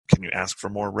Can you ask for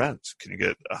more rent? Can you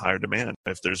get a higher demand?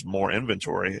 If there's more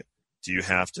inventory, do you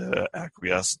have to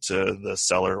acquiesce to the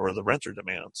seller or the renter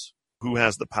demands? Who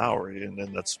has the power? And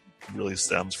then that's really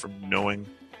stems from knowing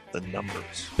the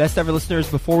numbers. Best ever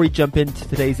listeners, before we jump into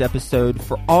today's episode,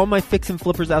 for all my fix and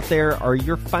flippers out there, are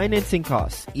your financing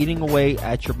costs eating away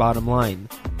at your bottom line?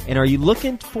 And are you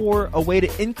looking for a way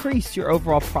to increase your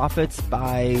overall profits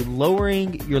by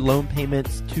lowering your loan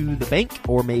payments to the bank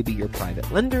or maybe your private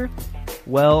lender?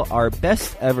 Well, our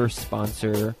best ever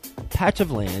sponsor, Patch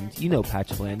of Land, you know Patch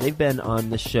of Land, they've been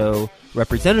on the show.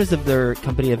 Representatives of their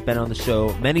company have been on the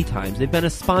show many times. They've been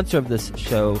a sponsor of this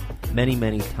show many,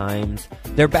 many times.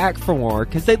 They're back for more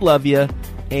because they love you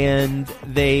and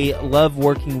they love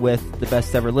working with the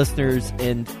best ever listeners,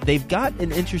 and they've got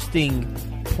an interesting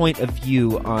point of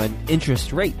view on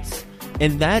interest rates,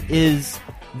 and that is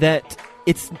that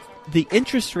it's the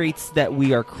interest rates that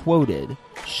we are quoted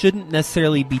shouldn't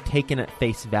necessarily be taken at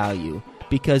face value,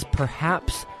 because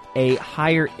perhaps a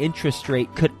higher interest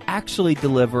rate could actually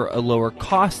deliver a lower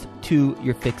cost to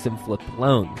your fix and flip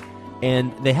loan.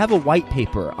 And they have a white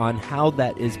paper on how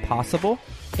that is possible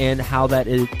and how that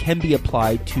can be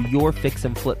applied to your fix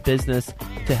and flip business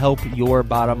to help your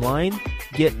bottom line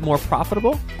get more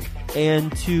profitable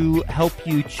and to help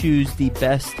you choose the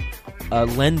best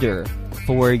lender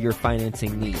for your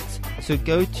financing needs. So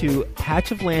go to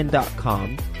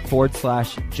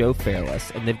patchofland.com/Joe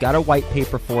Fairless, and they've got a white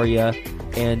paper for you,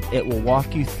 and it will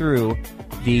walk you through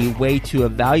the way to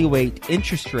evaluate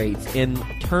interest rates and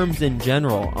terms in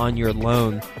general on your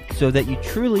loan so that you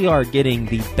truly are getting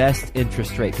the best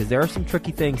interest rate. Because there are some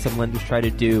tricky things some lenders try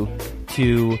to do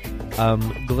to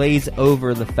glaze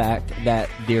over the fact that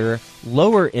their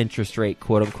lower interest rate,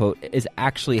 quote unquote, is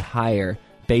actually higher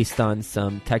based on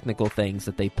some technical things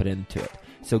that they put into it.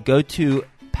 So go to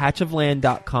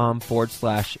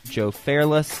patchofland.com/Joe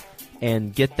Fairless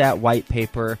and get that white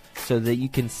paper so that you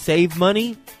can save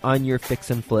money on your fix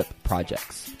and flip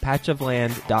projects.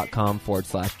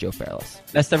 patchofland.com/Joe Fairless.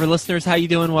 Best ever listeners, how you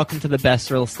doing? Welcome to the best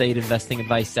real estate investing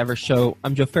advice ever show.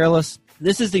 I'm Joe Fairless.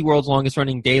 This is the world's longest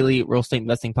running daily real estate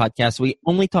investing podcast. We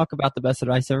only talk about the best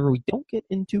advice ever. We don't get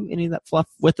into any of that fluff.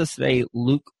 With us today,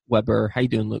 Luke Weber. How you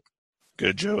doing, Luke?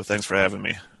 Good, Joe. Thanks for having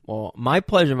me. Well, my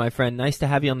pleasure, my friend. Nice to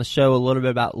have you on the show. A little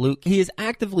bit about Luke. He is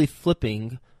actively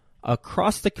flipping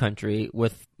across the country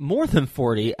with more than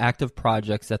 40 active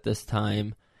projects at this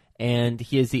time, and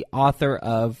he is the author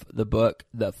of the book,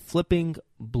 The Flipping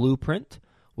Blueprint,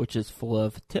 which is full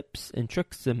of tips and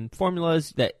tricks and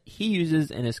formulas that he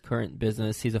uses in his current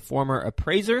business. He's a former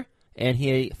appraiser, and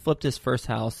he flipped his first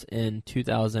house in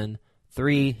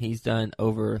 2003. He's done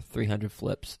over 300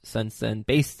 flips since then,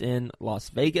 based in Las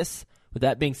Vegas. With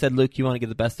that being said, Luke, you want to give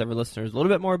the best ever listeners a little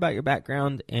bit more about your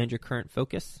background and your current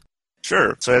focus?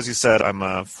 Sure. So as you said, I'm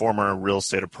a former real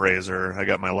estate appraiser. I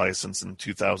got my license in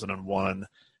 2001,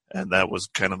 and that was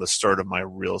kind of the start of my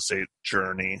real estate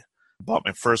journey. Bought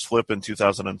my first flip in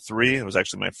 2003. It was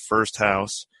actually my first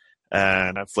house,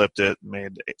 and I flipped it,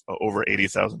 made over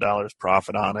 $80,000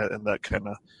 profit on it, and that kind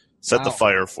of set the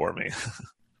fire for me.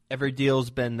 Every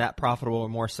deal's been that profitable or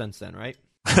more since then, right?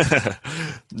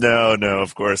 No,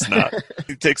 of course not.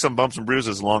 You take some bumps and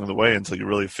bruises along the way until you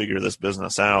really figure this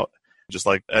business out. Just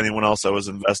like anyone else, I was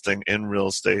investing in real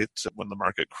estate. When the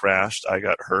market crashed, I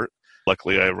got hurt.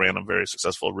 Luckily, I ran a very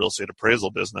successful real estate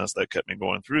appraisal business that kept me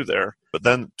going through there. But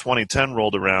then 2010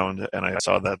 rolled around, and I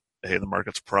saw that, hey, the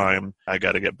market's prime. I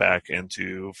got to get back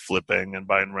into flipping and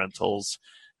buying rentals,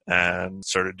 and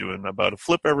started doing about a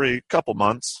flip every couple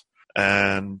months.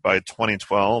 And by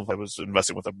 2012, I was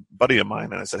investing with a buddy of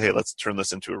mine, and I said, hey, let's turn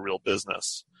this into a real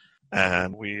business.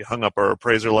 And we hung up our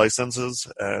appraiser licenses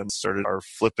and started our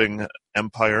flipping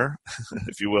empire,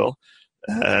 if you will.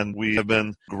 And we have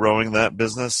been growing that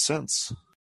business since.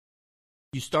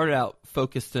 You started out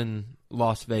focused in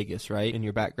Las Vegas, right, in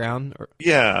your background? Or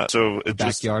yeah. So it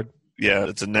backyard?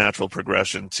 It's a natural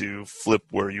progression to flip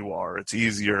where you are. It's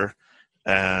easier.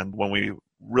 And when we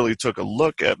really took a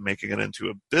look at making it into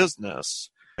a business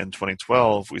in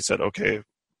 2012, we said, okay,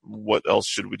 what else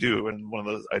should we do? And one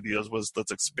of the ideas was,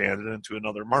 let's expand it into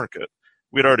another market.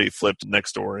 We'd already flipped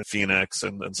next door in Phoenix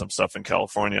and some stuff in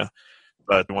California,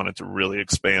 but we wanted to really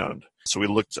expand. So we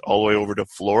looked all the way over to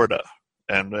Florida.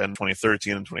 And in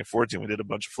 2013 and 2014, we did a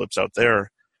bunch of flips out there.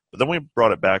 But then we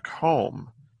brought it back home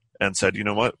and said, you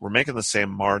know what? We're making the same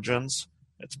margins.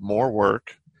 It's more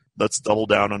work. Let's double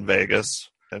down on Vegas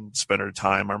and spend our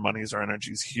time, our monies, our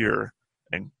energies here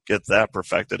and get that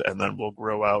perfected. And then we'll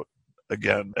grow out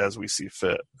again as we see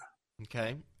fit.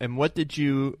 Okay. And what did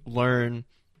you learn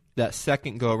that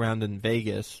second go around in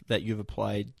Vegas that you've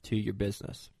applied to your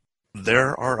business?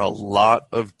 There are a lot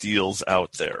of deals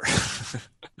out there.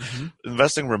 Mm-hmm.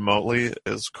 Investing remotely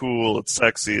is cool, it's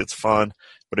sexy, it's fun,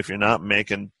 but if you're not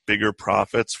making bigger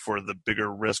profits for the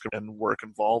bigger risk and work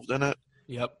involved in it,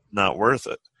 Yep. not worth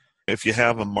it. If you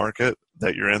have a market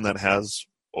that you're in that has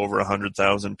over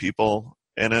 100,000 people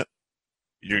in it,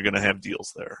 you're going to have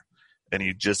deals there. And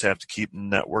you just have to keep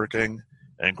networking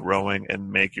and growing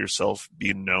and make yourself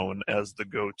be known as the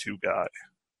go-to guy.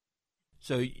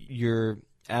 So you're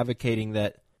advocating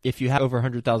that if you have over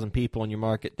 100,000 people in your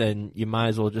market, then you might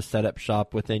as well just set up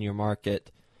shop within your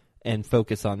market and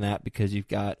focus on that because you've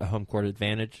got a home court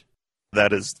advantage?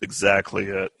 That is exactly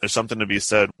it. There's something to be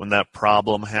said when that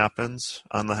problem happens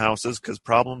on the houses, because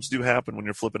problems do happen when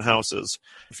you're flipping houses.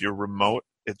 If you're remote,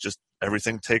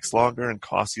 everything takes longer and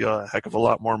costs you a heck of a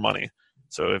lot more money.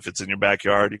 So if it's in your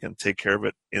backyard, you can take care of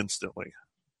it instantly.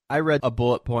 I read a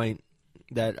bullet point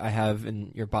that I have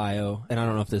in your bio, and I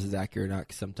don't know if this is accurate or not,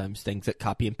 because sometimes things that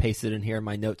copy and pasted in here in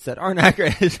my notes that aren't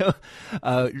accurate. So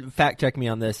fact check me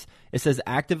on this. It says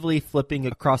actively flipping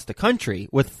across the country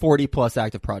with 40 plus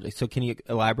active projects. So can you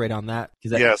elaborate on that?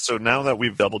 Yeah, so now that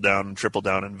we've doubled down and tripled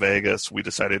down in Vegas, we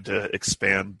decided to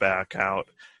expand back out.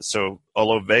 So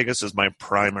although Vegas is my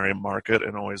primary market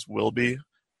and always will be,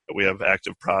 we have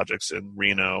active projects in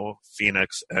Reno,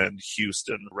 Phoenix, and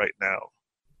Houston right now.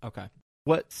 Okay.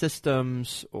 What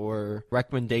systems or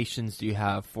recommendations do you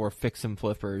have for fix and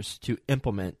flippers to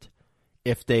implement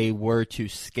if they were to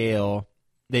scale?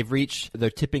 They've reached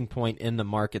their tipping point in the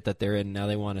market that they're in. Now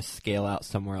they want to scale out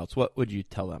somewhere else. What would you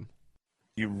tell them?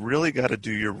 You really got to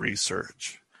do your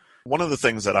research. One of the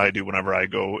things that I do whenever I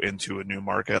go into a new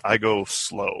market, I go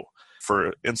slow.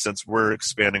 For instance, we're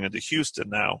expanding into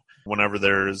Houston now. Whenever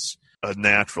there's a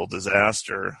natural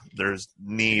disaster, there's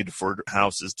need for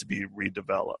houses to be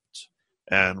redeveloped.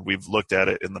 And we've looked at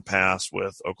it in the past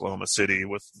with Oklahoma City,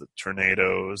 with the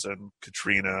tornadoes and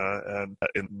Katrina, and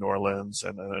in New Orleans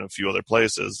and a few other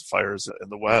places, fires in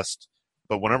the West.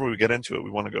 But whenever we get into it,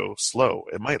 we want to go slow.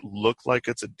 It might look like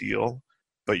it's a deal,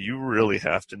 but you really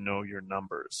have to know your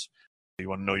numbers. You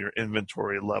want to know your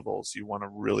inventory levels. You want to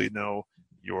really know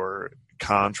your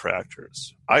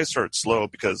contractors. I start slow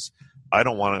because I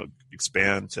don't want to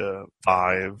expand to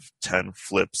 5-10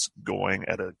 flips going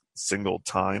at a single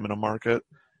time in a market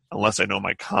unless I know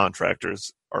my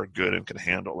contractors are good and can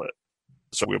handle it.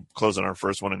 So we're closing our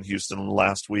first one in Houston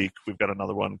last week. We've got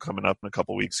another one coming up in a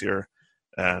couple weeks here,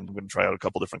 and I'm going to try out a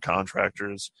couple different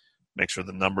contractors, make sure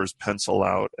the numbers pencil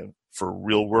out and for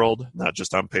real world, not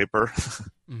just on paper.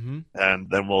 Mm-hmm. And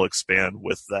then we'll expand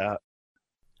with that.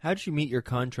 How did you meet your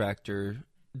contractor?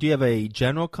 Do you have a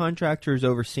general contractor who's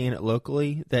overseeing it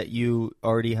locally that you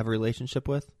already have a relationship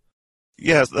with?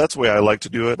 Yes, that's the way I like to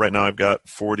do it. Right now I've got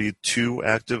 42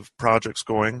 active projects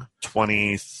going.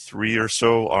 23 or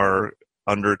so are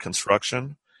under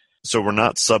construction. So we're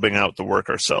not subbing out the work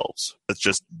ourselves. It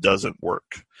just doesn't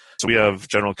work. So we have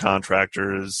general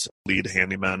contractors, lead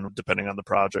handymen, depending on the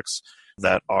projects,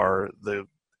 that are the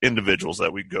individuals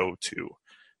that we go to.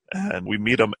 And we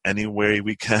meet them any way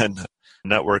we can.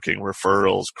 Networking,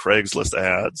 referrals, Craigslist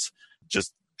ads,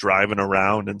 just driving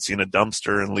around and seeing a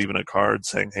dumpster and leaving a card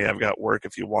saying, hey, I've got work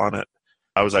if you want it.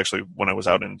 I was actually, when I was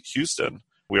out in Houston,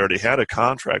 we already had a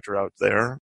contractor out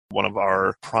there. One of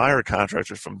our prior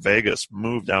contractors from Vegas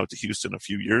moved out to Houston a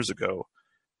few years ago.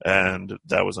 And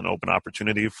that was an open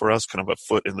opportunity for us, kind of a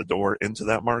foot in the door into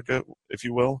that market, if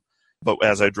you will. But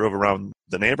as I drove around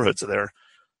the neighborhoods there,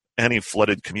 any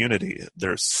flooded community,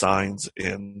 there's signs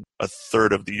in a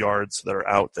third of the yards that are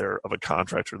out there of a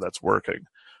contractor that's working.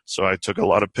 So I took a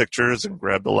lot of pictures and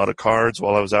grabbed a lot of cards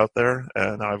while I was out there.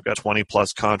 And now I've got 20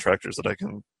 plus contractors that I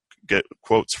can get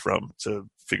quotes from to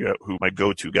figure out who my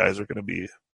go-to guys are going to be.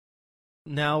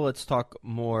 Now let's talk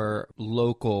more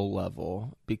local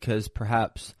level, because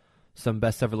perhaps some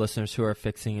best ever listeners who are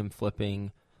fixing and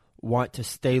flipping want to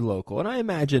stay local. And I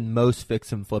imagine most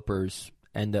fix and flippers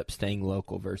end up staying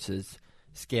local versus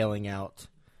scaling out.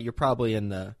 You're probably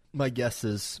in my guess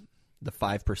is the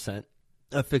 5%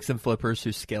 of fix and flippers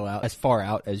who scale out as far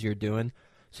out as you're doing.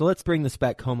 So let's bring this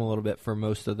back home a little bit for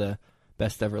most of the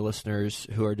best ever listeners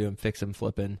who are doing fix and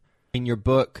flipping. In your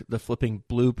book, The Flipping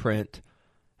Blueprint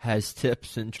has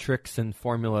tips and tricks and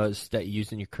formulas that you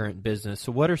use in your current business.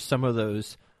 So what are some of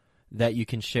those that you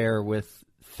can share with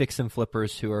fix and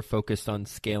flippers who are focused on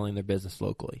scaling their business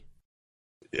locally?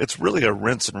 It's really a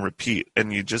rinse and repeat,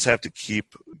 and you just have to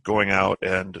keep going out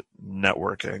and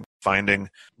networking, finding,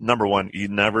 number one, you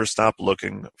never stop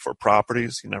looking for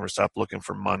properties, you never stop looking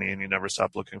for money, and you never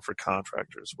stop looking for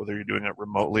contractors, whether you're doing it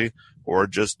remotely or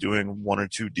just doing 1 or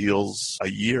 2 deals a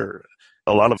year.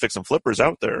 A lot of fix and flippers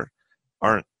out there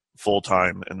aren't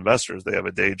full-time investors. They have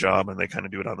a day job and they kind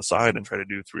of do it on the side and try to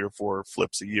do 3 or 4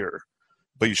 flips a year.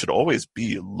 But you should always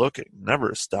be looking,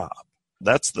 never stop.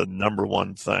 That's the number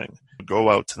one thing. Go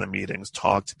out to the meetings,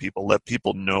 talk to people, let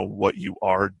people know what you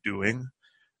are doing.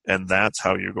 And that's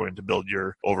how you're going to build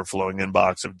your overflowing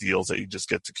inbox of deals that you just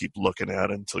get to keep looking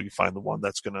at until you find the one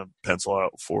that's going to pencil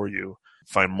out for you.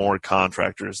 Find more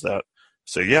contractors that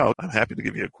say, yeah, I'm happy to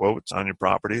give you a quote on your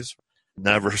properties.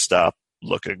 Never stop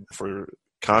looking for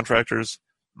contractors,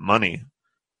 money,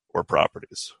 or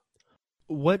properties.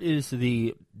 What is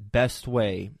the best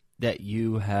way that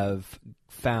you have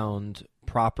found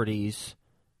properties,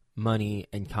 money,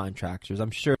 and contractors?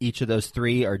 I'm sure each of those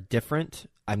three are different.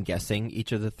 I'm guessing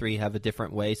each of the three have a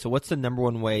different way. So what's the number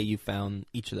one way you found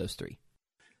each of those three?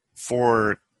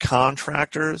 For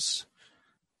contractors,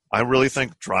 I really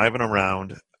think driving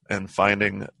around and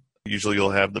finding, usually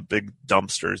you'll have the big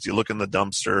dumpsters. You look in the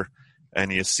dumpster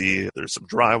and you see there's some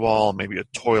drywall, maybe a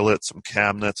toilet, some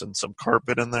cabinets, and some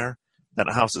carpet in there. That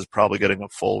house is probably getting a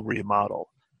full remodel.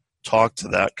 Talk to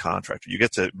that contractor. You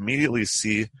get to immediately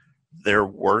see their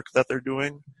work that they're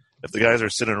doing. If the guys are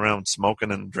sitting around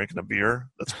smoking and drinking a beer,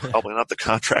 that's probably not the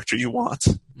contractor you want.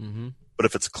 Mm-hmm. But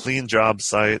if it's a clean job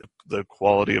site, the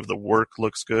quality of the work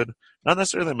looks good, not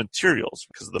necessarily the materials,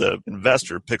 because the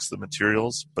investor picks the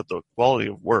materials, but the quality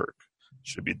of work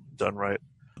should be done right.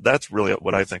 That's really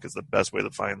what I think is the best way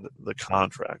to find the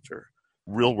contractor.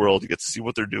 Real world, you get to see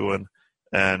what they're doing,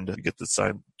 and you get to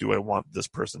decide, do I want this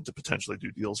person to potentially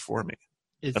do deals for me?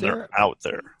 They're out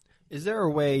there. Is there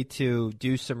a way to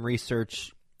do some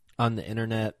research on the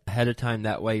internet ahead of time?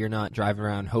 That way you're not driving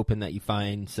around hoping that you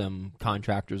find some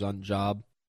contractors on the job?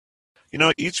 You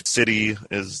know, each city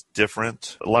is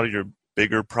different. A lot of your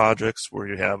bigger projects where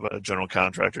you have a general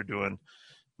contractor doing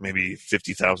maybe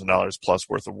 $50,000 plus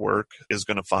worth of work is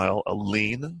going to file a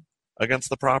lien against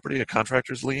the property, a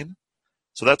contractor's lien.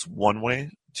 So that's one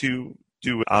way to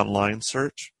do online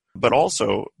search. But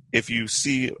also, if you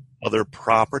see other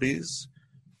properties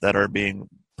that are being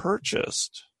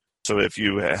purchased, so if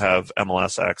you have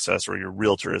MLS access or your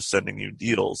realtor is sending you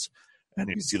deals and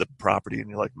you see the property and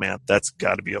you're like, man, that's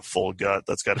got to be a full gut.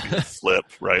 That's got to be a flip,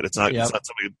 right? It's not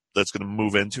somebody that's going to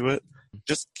move into it.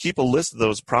 Just keep a list of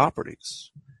those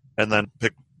properties and then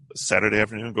pick Saturday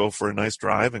afternoon, go for a nice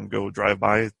drive and go drive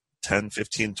by 10,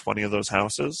 15, 20 of those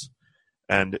houses.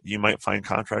 And you might find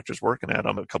contractors working at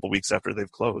them a couple weeks after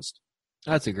they've closed.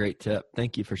 That's a great tip.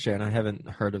 Thank you for sharing. I haven't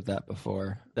heard of that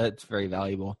before. That's very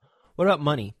valuable. What about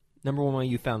money? Number one way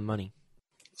you found money?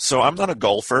 So I'm not a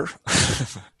golfer.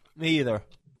 Me either.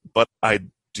 But I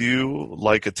do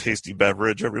like a tasty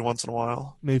beverage every once in a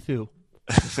while. Me too.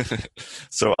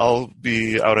 So I'll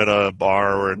be out at a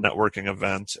bar or a networking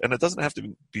event, and it doesn't have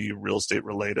to be real estate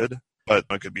related, but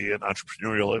it could be an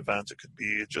entrepreneurial event. It could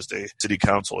be just a city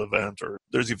council event, or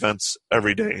there's events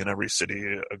every day in every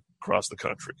city across the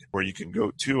country where you can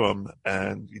go to them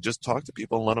and you just talk to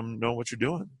people and let them know what you're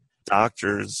doing.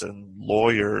 Doctors and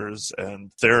lawyers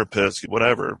and therapists,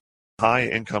 whatever, high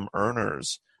income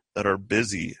earners that are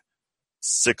busy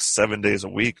 6-7 days a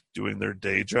week doing their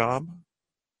day job,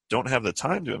 don't have the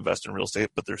time to invest in real estate,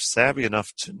 but they're savvy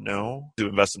enough to know to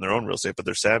invest in their own real estate, but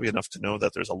they're savvy enough to know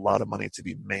that there's a lot of money to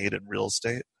be made in real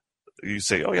estate. You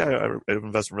say, oh yeah, I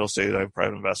invest in real estate. I have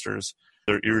private investors.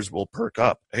 Their ears will perk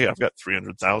up. Hey, I've got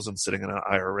 $300,000 sitting in an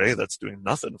IRA that's doing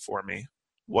nothing for me.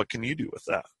 What can you do with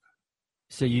that?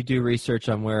 So you do research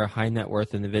on where high net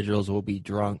worth individuals will be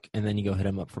drunk, and then you go hit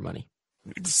them up for money.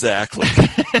 Exactly.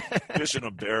 Fish in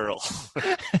a barrel.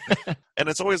 And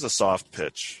it's always a soft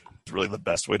pitch. It's really the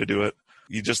best way to do it.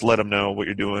 You just let them know what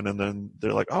you're doing, and then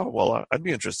they're like, oh, well, I'd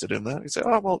be interested in that. You say,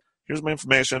 oh, well, here's my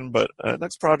information, but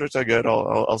next project I get,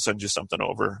 I'll send you something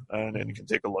over, and you can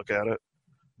take a look at it.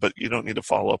 But you don't need to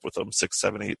follow up with them 6,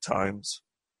 7, 8 times.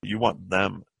 You want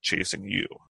them chasing you.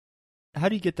 How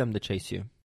do you get them to chase you?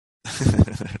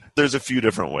 There's a few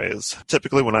different ways.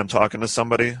 Typically, when I'm talking to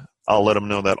somebody, I'll let them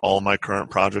know that all my current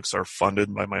projects are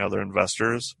funded by my other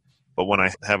investors. But when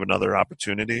I have another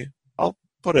opportunity, I'll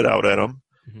put it out at them.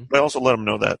 Mm-hmm. But I also let them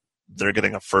know that they're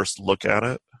getting a first look at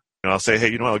it. And I'll say,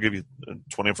 hey, I'll give you a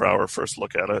 24-hour first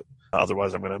look at it.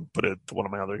 Otherwise, I'm going to put it to one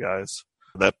of my other guys.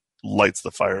 That lights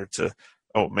the fire to,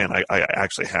 oh, man, I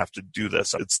actually have to do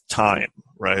this. It's time,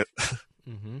 right?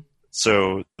 Mm-hmm.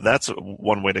 So that's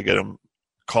one way to get them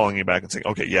calling you back and saying,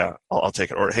 okay, yeah, I'll take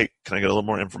it. Or, hey, can I get a little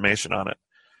more information on it?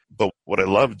 But what I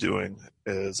love doing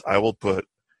is I will put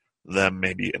them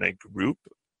maybe in a group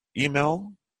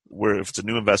email where if it's a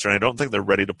new investor and I don't think they're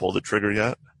ready to pull the trigger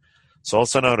yet, so I'll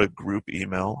send out a group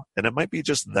email, and it might be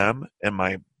just them and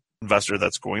my investor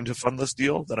that's going to fund this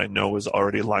deal that I know is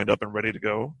already lined up and ready to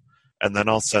go. and then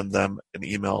I'll send them an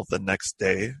email the next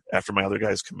day after my other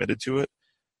guys committed to it.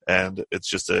 And it's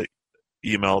just a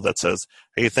email that says,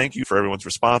 hey, thank you for everyone's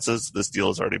responses. This deal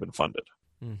has already been funded.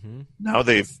 Mm-hmm. Now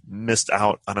they've missed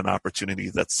out on an opportunity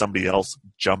that somebody else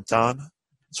jumped on.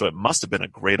 So it must have been a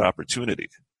great opportunity.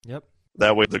 Yep.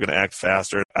 That way they're going to act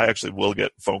faster. I actually will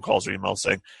get phone calls or emails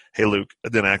saying, hey, Luke, I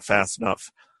didn't act fast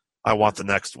enough. I want the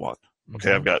next one. Okay,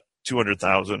 mm-hmm. I've got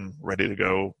 200,000 ready to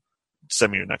go.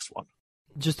 Send me your next one.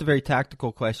 Just a very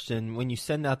tactical question. When you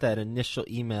send out that initial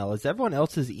email, is everyone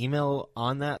else's email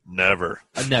on that? Never.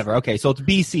 Never. Okay, so it's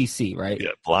BCC, right?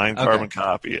 Yeah, blind carbon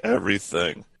copy,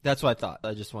 everything. That's what I thought.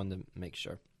 I just wanted to make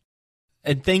sure.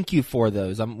 And thank you for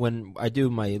those. When I do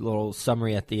my little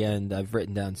summary at the end, I've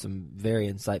written down some very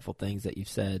insightful things that you've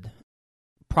said.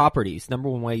 Properties. Number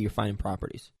one way you're finding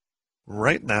properties.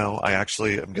 Right now, I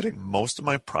actually am getting most of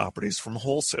my properties from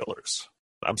wholesalers.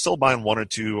 I'm still buying one or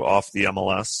two off the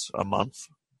MLS a month,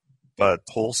 but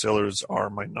wholesalers are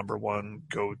my number one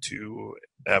go-to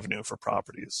avenue for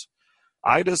properties.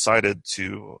 I decided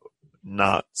to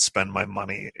not spend my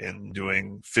money in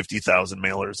doing 50,000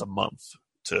 mailers a month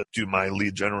to do my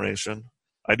lead generation.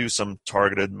 I do some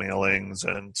targeted mailings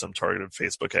and some targeted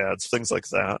Facebook ads, things like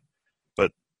that.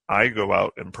 But I go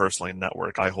out and personally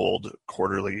network. I hold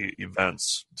quarterly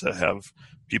events to have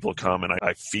people come and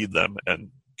I feed them and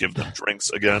give them drinks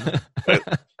again.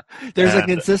 There's a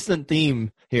consistent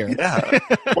theme here. Yeah.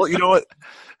 Well, you know what?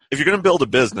 If you're going to build a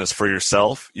business for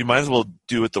yourself, you might as well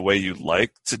do it the way you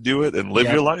like to do it and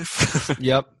live your life.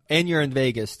 Yep. And you're in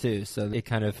Vegas too, so it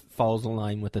kind of falls in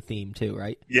line with the theme too,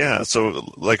 right? Yeah.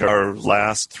 So like our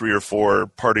last 3 or 4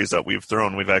 parties that we've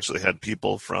thrown, we've actually had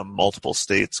people from multiple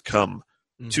states come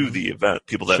to the event,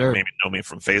 people that maybe know me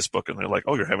from Facebook, and they're like,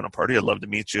 oh, you're having a party? I'd love to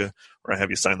meet you, or I have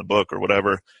you sign the book or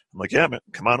whatever. I'm like, yeah, man,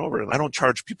 come on over. And I don't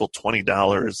charge people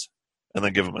 $20 and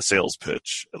then give them a sales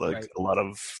pitch like a lot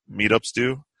of meetups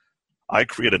do. I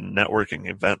create a networking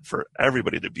event for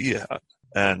everybody to be at.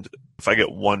 And if I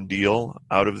get one deal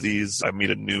out of these, I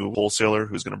meet a new wholesaler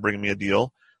who's going to bring me a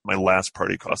deal. My last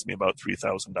party cost me about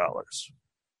 $3,000.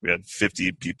 We had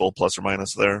 50 people plus or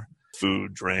minus there,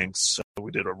 food, drinks.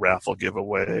 We did a raffle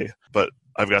giveaway, but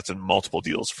I've gotten multiple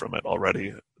deals from it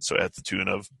already. So at the tune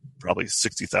of probably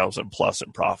 60,000 plus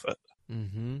in profit.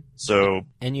 Mm-hmm. So,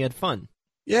 and you had fun.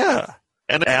 Yeah.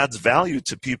 And it adds value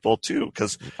to people too,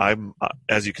 because I'm,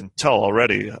 as you can tell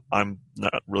already, I'm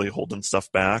not really holding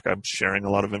stuff back. I'm sharing a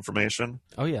lot of information.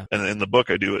 Oh yeah. And in the book,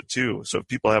 I do it too. So if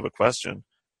people have a question,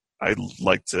 I'd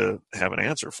like to have an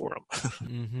answer for them.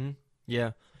 Mm-hmm.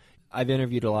 Yeah. I've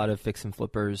interviewed a lot of fix and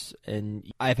flippers,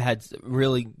 and I've had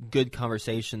really good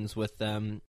conversations with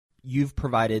them. You've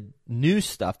provided new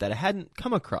stuff that I hadn't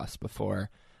come across before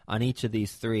on each of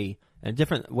these 3, and a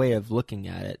different way of looking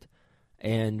at it.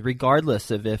 And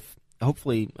regardless of if,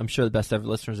 hopefully, I'm sure the best ever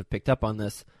listeners have picked up on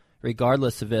this,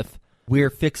 regardless of if we're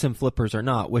fix and flippers or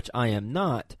not, which I am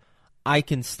not, I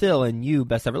can still, and you,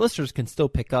 best ever listeners, can still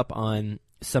pick up on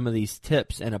some of these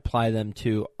tips and apply them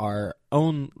to our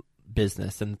own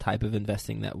business and the type of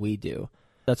investing that we do.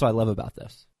 That's what I love about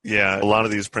this. Yeah, a lot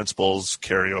of these principles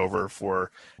carry over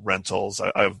for rentals.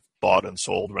 I've bought and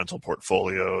sold rental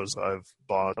portfolios. I've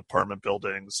bought apartment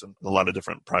buildings and a lot of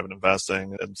different private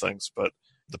investing and things. But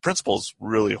the principles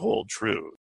really hold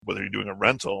true. Whether you're doing a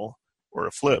rental or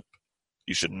a flip,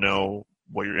 you should know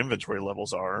what your inventory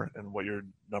levels are and what your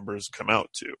numbers come out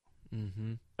to.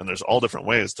 Mm-hmm. And there's all different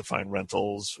ways to find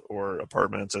rentals or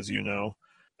apartments, as you know.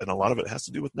 And a lot of it has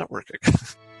to do with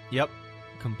networking. Yep.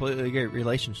 Completely agree.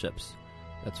 Relationships.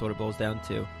 That's what it boils down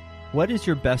to. What is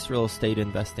your best real estate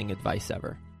investing advice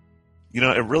ever? You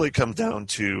know, it really comes down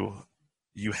to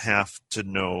you have to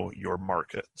know your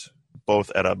market,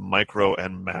 both at a micro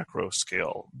and macro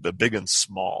scale, the big and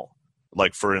small.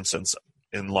 Like, for instance,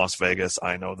 in Las Vegas,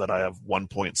 I know that I have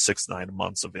 1.69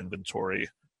 months of inventory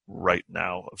right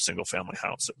now of single-family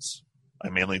houses. I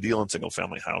mainly deal in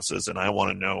single-family houses, and I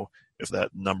want to know if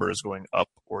that number is going up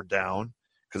or down,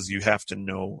 because you have to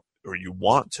know, or you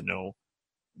want to know,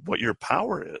 what your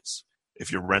power is.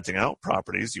 If you're renting out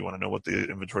properties, you want to know what the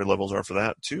inventory levels are for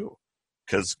that too.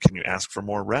 Because can you ask for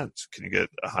more rent? Can you get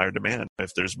a higher demand?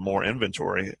 If there's more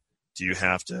inventory, do you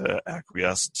have to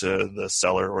acquiesce to the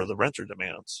seller or the renter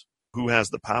demands? Who has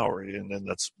the power? And then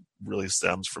that's really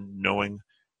stems from knowing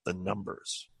the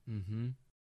numbers. Mm-hmm.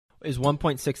 Is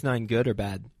 1.69 good or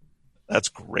bad? That's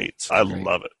great. I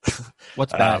love it.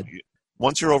 What's bad?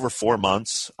 Once you're over 4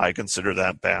 months, I consider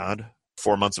that bad.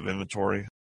 4 months of inventory.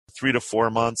 3 to 4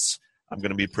 months, I'm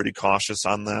going to be pretty cautious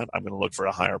on that. I'm going to look for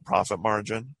a higher profit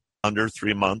margin. Under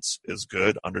 3 months is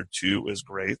good. Under 2 is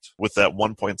great. With that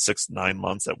 1.69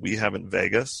 months that we have in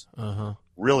Vegas,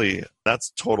 really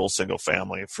that's total single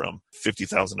family from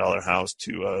 $50,000 house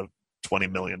to a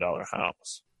 $20 million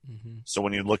house. Mm-hmm. So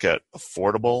when you look at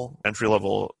affordable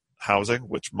entry-level housing,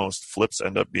 which most flips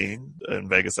end up being in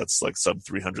Vegas, that's like sub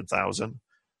 300,000.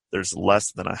 There's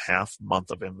less than a half month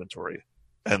of inventory.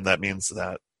 And that means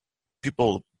that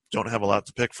people don't have a lot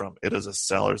to pick from. It is a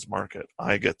seller's market.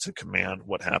 I get to command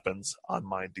what happens on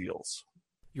my deals.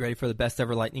 You ready for the best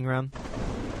ever lightning round?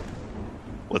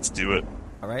 Let's do it.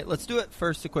 All right, let's do it.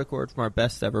 First, a quick word from our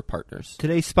best ever partners.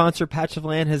 Today's sponsor, Patch of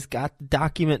Land, has got the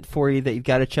document for you that you've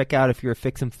got to check out if you're a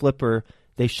fix and flipper.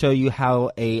 They show you how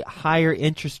a higher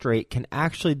interest rate can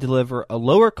actually deliver a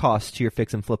lower cost to your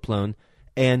fix and flip loan,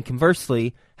 and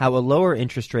conversely, how a lower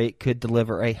interest rate could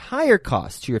deliver a higher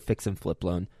cost to your fix and flip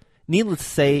loan. Needless to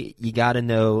say, you got to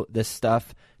know this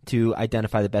stuff to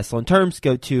identify the best loan terms.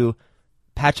 Go to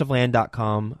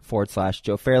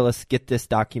patchofland.com/Joe Fairless. Get this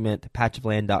document,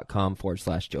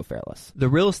 patchofland.com/Joe Fairless. The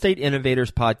Real Estate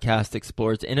Innovators podcast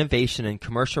explores innovation in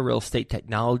commercial real estate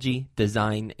technology,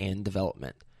 design, and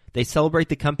development. They celebrate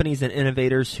the companies and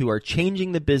innovators who are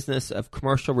changing the business of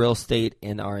commercial real estate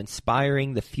and are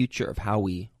inspiring the future of how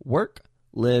we work,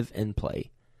 live, and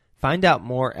play. Find out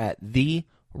more at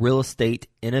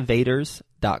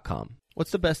therealestateinnovators.com.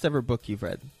 What's the best ever book you've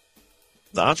read?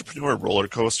 The Entrepreneur Roller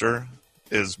Coaster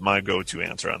is my go-to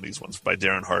answer on these ones by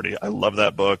Darren Hardy. I love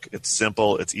that book. It's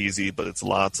simple, it's easy, but it's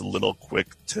lots of little quick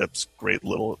tips, great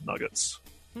little nuggets.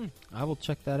 I will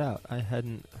check that out. I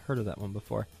hadn't heard of that one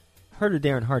before. Heard of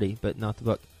Darren Hardy, but not the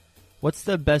book. What's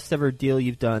the best ever deal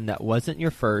you've done that wasn't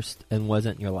your first and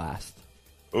wasn't your last?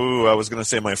 Ooh, I was going to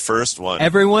say my first one.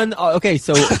 Everyone? Okay,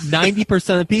 so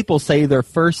 90% of people say their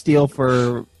first deal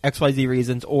for XYZ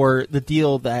reasons, or the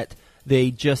deal that they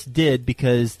just did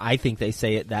because I think they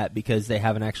say it that because they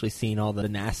haven't actually seen all the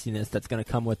nastiness that's going to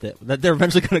come with it, that they're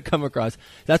eventually going to come across.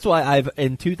 That's why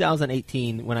in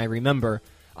 2018, when I remember,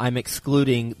 I'm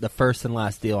excluding the first and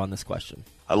last deal on this question.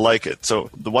 I like it. So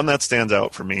the one that stands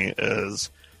out for me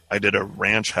is I did a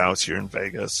ranch house here in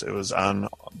Vegas. It was on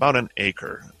about an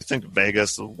acre. You think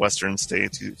Vegas, the western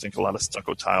states, you think a lot of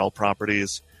stucco tile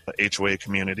properties, HOA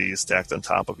communities stacked on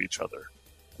top of each other.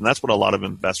 And that's what a lot of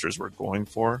investors were going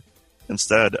for.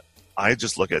 Instead, I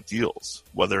just look at deals,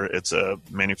 whether it's a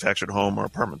manufactured home or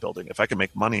apartment building. If I can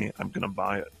make money, I'm going to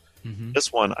buy it. Mm-hmm.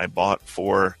 This one I bought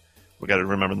for, we got to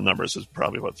remember the numbers, it was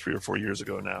probably about 3 or 4 years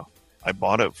ago now. I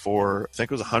bought it for, I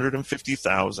think it was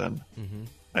 $150,000. Mm-hmm.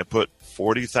 I put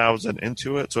 $40,000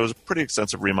 into it, so it was a pretty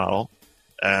extensive remodel,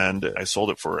 and I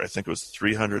sold it for, I think it was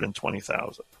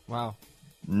 $320,000. Wow!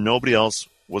 Nobody else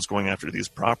was going after these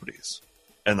properties,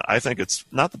 and I think it's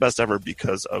not the best ever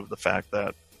because of the fact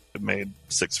that it made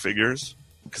 6 figures.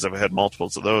 Because I've had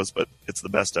multiples of those, but it's the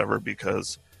best ever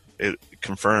because it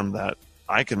confirmed that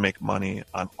I can make money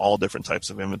on all different types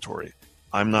of inventory.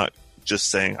 I'm not just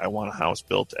saying I want a house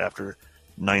built after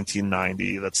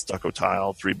 1990 that's stucco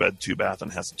tile, 3-bed, 2-bath,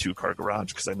 and has a 2-car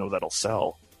garage because I know that'll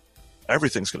sell.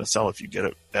 Everything's going to sell if you get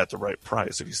it at the right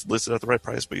price. If you list it at the right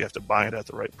price, but you have to buy it at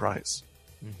the right price.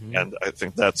 Mm-hmm. And I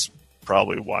think that's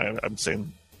probably why I'm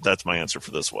saying that's my answer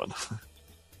for this one.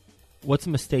 What's a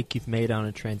mistake you've made on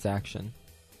a transaction?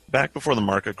 Back before the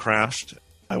market crashed,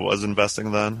 I was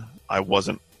investing then. I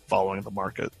wasn't following the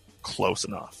market close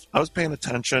enough. I was paying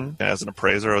attention. As an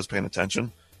appraiser, I was paying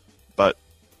attention, but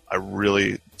I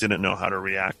really didn't know how to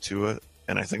react to it.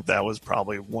 And I think that was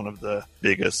probably one of the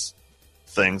biggest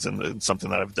things and something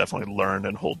that I've definitely learned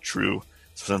and hold true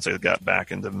since I got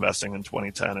back into investing in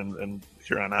 2010 and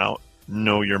here on out.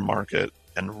 Know your market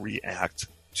and react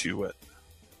to it.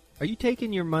 Are you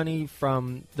taking your money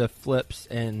from the flips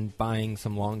and buying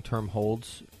some long-term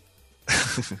holds?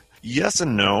 Yes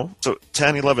and no. So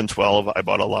 10, 11, 12, I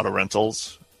bought a lot of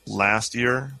rentals. Last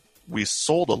year, we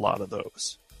sold a lot of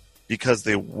those because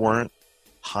they weren't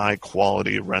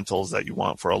high-quality rentals that you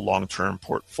want for a long-term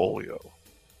portfolio.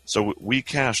 So we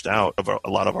cashed out of a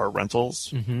lot of our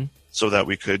rentals mm-hmm. so that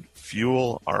we could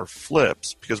fuel our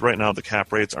flips because right now the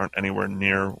cap rates aren't anywhere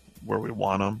near where we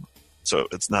want them. So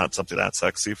it's not something that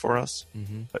sexy for us.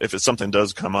 Mm-hmm. If it's something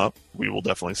does come up, we will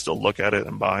definitely still look at it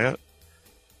and buy it.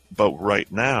 But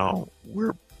right now,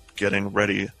 we're getting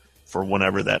ready for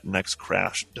whenever that next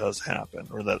crash does happen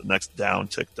or that next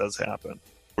downtick does happen.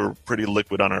 We're pretty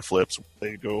liquid on our flips.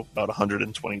 They go about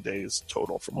 120 days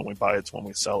total from when we buy it to when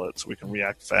we sell it. So we can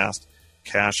react fast,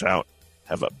 cash out,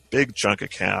 have a big chunk of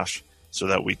cash so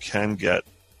that we can get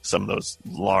some of those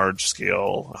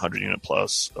large-scale 100-unit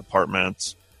plus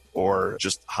apartments or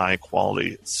just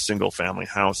high-quality single-family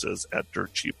houses at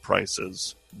dirt cheap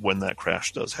prices when that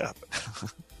crash does happen.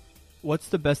 What's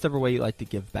the best ever way you like to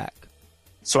give back?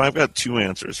 So I've got 2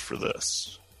 answers for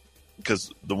this.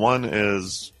 because the one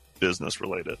is business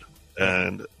related.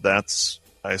 And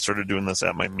I started doing this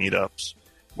at my meetups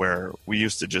where we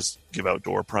used to just give out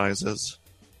door prizes.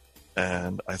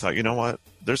 And I thought, you know what?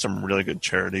 There's some really good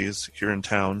charities here in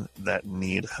town that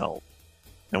need help.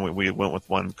 And we went with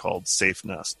one called Safe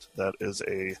Nest. That is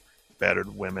a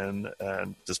battered women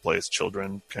and displaced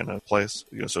children kind of place.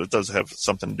 So it does have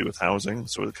something to do with housing.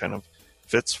 So it kind of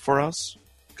fits for us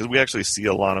because we actually see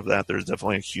a lot of that. There's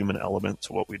definitely a human element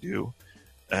to what we do.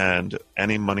 And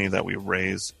any money that we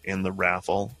raise in the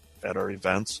raffle at our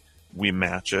events, we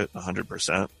match it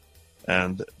 100%.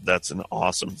 And that's an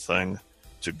awesome thing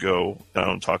to go. I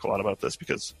don't talk a lot about this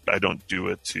because I don't do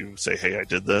it to say, hey, I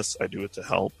did this. I do it to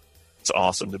help. It's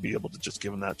awesome to be able to just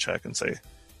give them that check and say,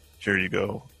 here you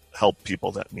go. Help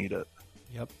people that need it.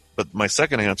 Yep. But my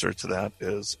second answer to that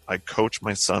is I coach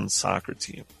my son's soccer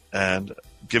team, and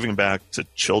giving back to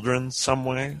children some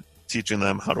way, teaching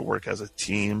them how to work as a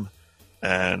team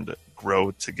and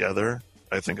grow together,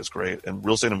 I think is great. And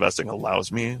real estate investing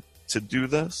allows me to do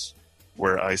this,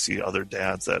 where I see other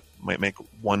dads that might make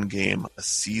one game a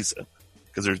season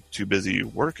because they're too busy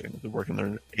working. They're working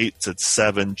their 8 to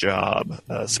 7 job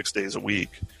 6 days a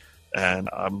week. And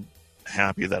I'm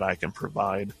happy that I can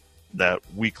provide that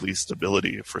weekly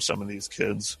stability for some of these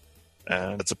kids.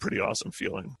 And it's a pretty awesome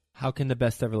feeling. How can the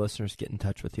best ever listeners get in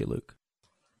touch with you, Luke?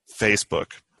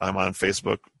 Facebook. I'm on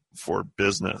Facebook for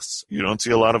business. You don't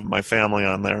see a lot of my family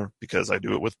on there because I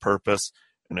do it with purpose.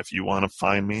 And if you want to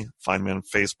find me on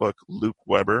Facebook, Luke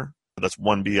Weber. That's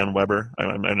 1B on Weber.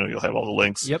 I know you'll have all the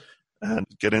links. Yep. And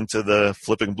get into the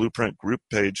Flipping Blueprint group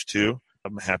page too.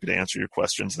 I'm happy to answer your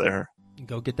questions there.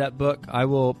 Go get that book. I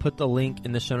will put the link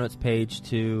in the show notes page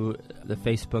to the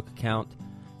Facebook account.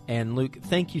 And Luke,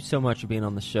 thank you so much for being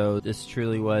on the show. This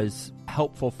truly was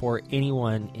helpful for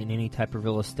anyone in any type of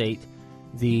real estate.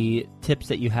 The tips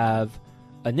that you have,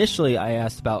 initially I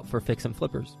asked about for fix and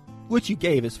flippers, which you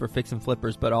gave is for fix and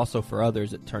flippers, but also for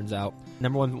others, it turns out.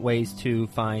 Number one ways to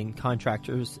find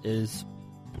contractors is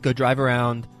go drive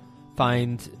around,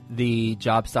 find the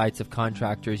job sites of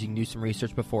contractors. You can do some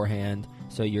research beforehand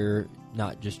so you're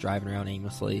not just driving around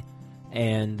aimlessly,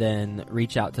 and then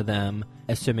reach out to them,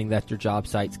 assuming that their job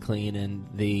site's clean and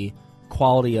the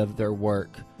quality of their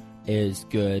work is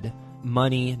good.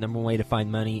 Money, number one way to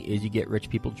find money is you get rich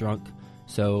people drunk.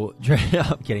 So,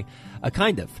 I'm kidding. I'm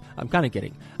kind of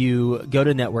kidding. You go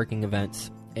to networking events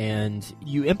and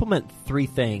you implement 3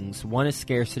 things. 1 is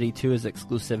scarcity, 2 is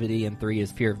exclusivity, and 3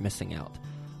 is fear of missing out.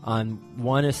 On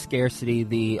 1 is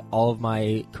scarcity, all of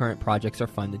my current projects are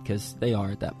funded because they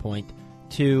are at that point.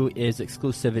 2 is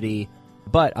exclusivity,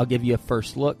 but I'll give you a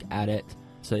first look at it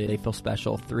so they feel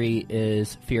special. 3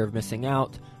 is fear of missing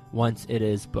out. Once it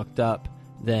is booked up,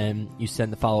 then you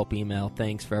send the follow-up email.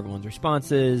 Thanks for everyone's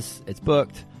responses. It's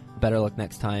booked. Better luck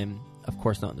next time. Of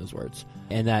course, not in those words.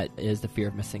 And that is the fear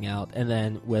of missing out. And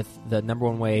then with the number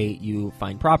one way you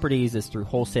find properties is through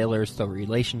wholesalers, through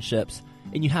relationships,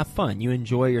 and you have fun. You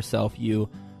enjoy yourself. You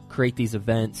create these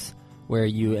events where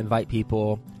you invite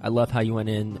people. I love how you went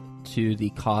in to the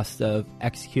cost of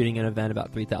executing an event,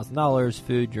 about $3,000,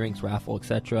 food, drinks, raffle,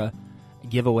 etc.,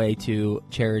 giveaway to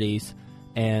charities,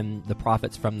 and the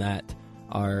profits from that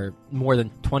are more than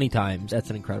 20 times. That's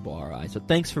an incredible ROI. So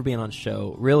thanks for being on the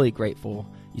show. Really grateful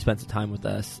you spent some time with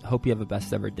us. Hope you have a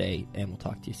best ever day, and we'll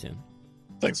talk to you soon.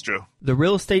 Thanks, Joe. The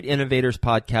Real Estate Innovators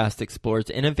Podcast explores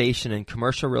innovation in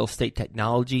commercial real estate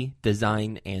technology,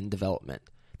 design, and development.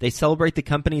 They celebrate the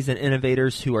companies and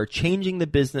innovators who are changing the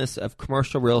business of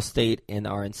commercial real estate and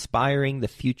are inspiring the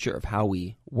future of how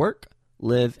we work,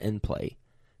 live, and play.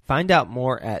 Find out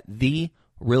more at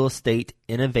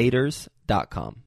therealestateinnovators.com.